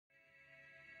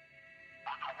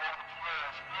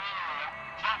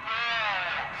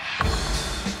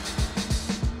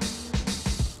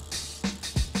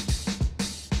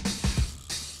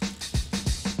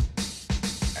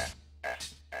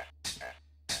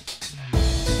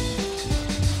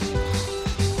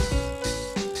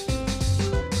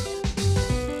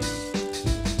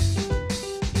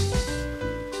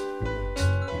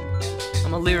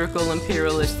lyrical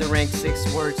imperialist, the rank 6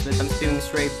 wordsmith. I'm spewing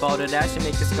straight balderdash and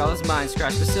make a scholar's mind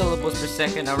scratch the syllables per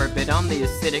second. I rip it on the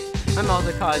acidic. I'm all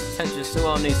the cause attention, so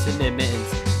all need some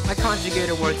mittens. My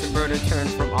conjugated words are bird turned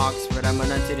from Oxford. I'm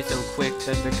enunciating so quick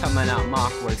that they're coming out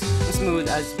mock words. I'm smooth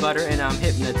as butter and I'm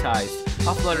hypnotized.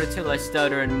 I'll flutter till I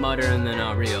stutter and mutter, and then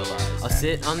I'll realize. I'll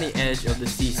sit on the edge of the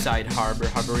seaside harbor,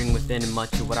 hovering within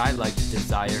much of what I like to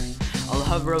desire. I'll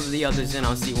hover over the others and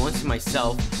I'll see once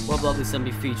myself what lovely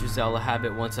slumpy features I'll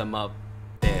inhabit once I'm up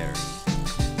there.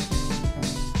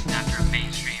 After a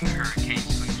mainstream hurricane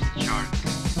sweeps the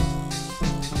charts,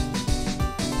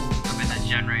 I've been the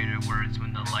generator of words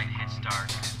when the light hits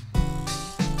dark.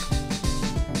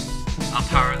 I'll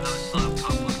power those slow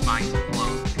public minds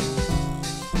afloat.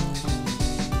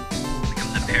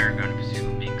 Become the paragon of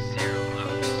zooming serial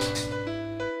loads.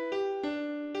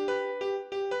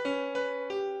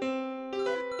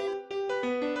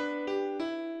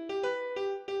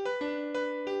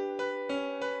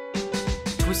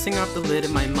 Twisting off the lid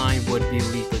of my mind would be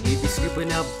lethal. You'd be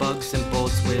scooping out bugs and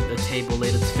bolts with a table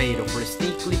lid that's fatal. For a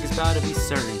sneak leak is about to be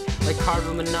certain. Like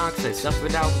carbon monoxide, stuff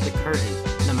it out with the curtain.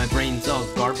 Now my brain's all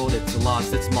garbled, it's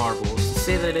lost, it's marbles. To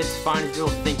say that it's fine is real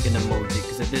thinking emoji,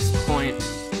 cause at this point,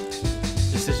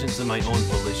 decisions of my own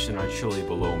volition are truly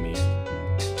below me.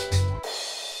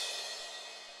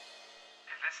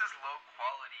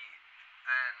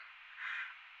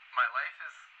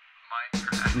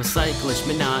 I'm a cyclish,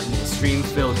 monotonous,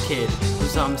 dream-filled kid who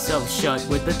saw himself shut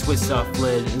with a twist-off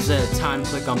lid. Instead of time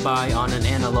click on by on an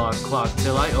analog clock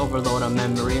till I overload a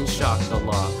memory and shock the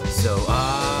lock. So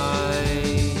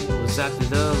I was after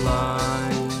the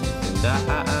line, and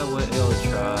I will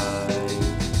try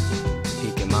to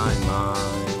peek in my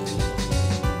mind.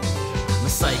 I'm a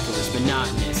cyclish,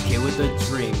 monotonous kid with a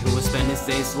dream who will spend his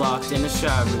days locked in a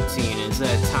shy routine.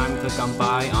 Instead of time click on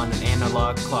by on an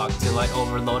analog clock till I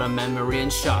overload a memory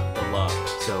and shock the lock.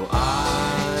 So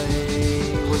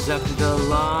I was after the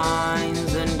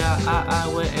lines, and I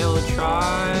will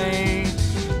try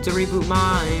to reboot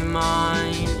my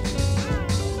mind